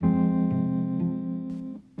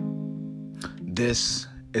This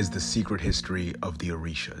is the secret history of the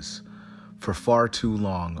Orishas. For far too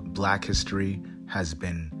long, Black history has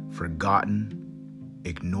been forgotten,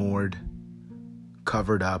 ignored,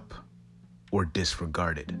 covered up, or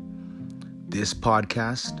disregarded. This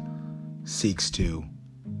podcast seeks to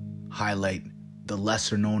highlight the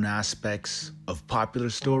lesser known aspects of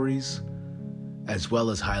popular stories, as well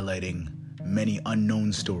as highlighting many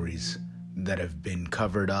unknown stories that have been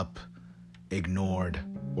covered up, ignored,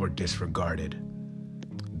 or disregarded.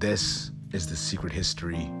 This is the secret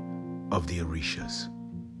history of the Orishas.